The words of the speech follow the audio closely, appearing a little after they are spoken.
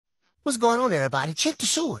What's going on, everybody? Check the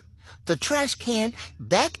sword. The trash can,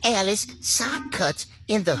 back alleys, side cuts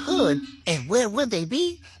in the hood, and where will they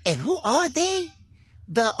be? And who are they?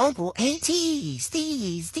 The uncle aunties,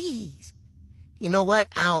 these. You know what?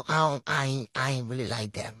 I ain't really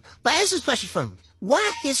like them. But ask this question for me.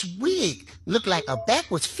 Why his wig look like a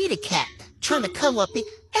backwards fitted cap trying to cover up it?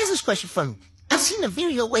 Ask this question for me. I seen a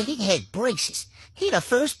video where he had braces. He the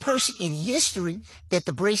first person in history that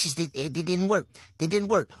the braces they didn't work. They didn't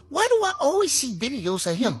work. Why do I always see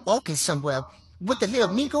videos of him walking somewhere with the little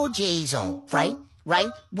Miko J's on, right? Right?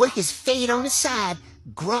 With his fade on the side,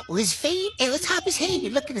 his fade and the top of his head,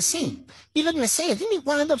 you're looking the same. You're looking the same. Then he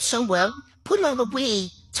wound up somewhere, putting on a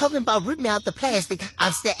wig, talking about ripping out the plastic.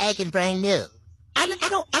 I'm still acting brand new. I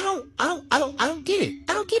don't get it.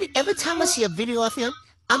 I don't get it. Every time I see a video of him,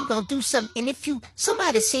 I'm gonna do something. And if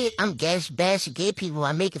somebody said I'm bashing gay people,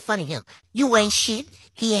 I'm making fun of him. You ain't shit.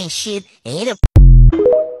 He ain't shit. Ain't a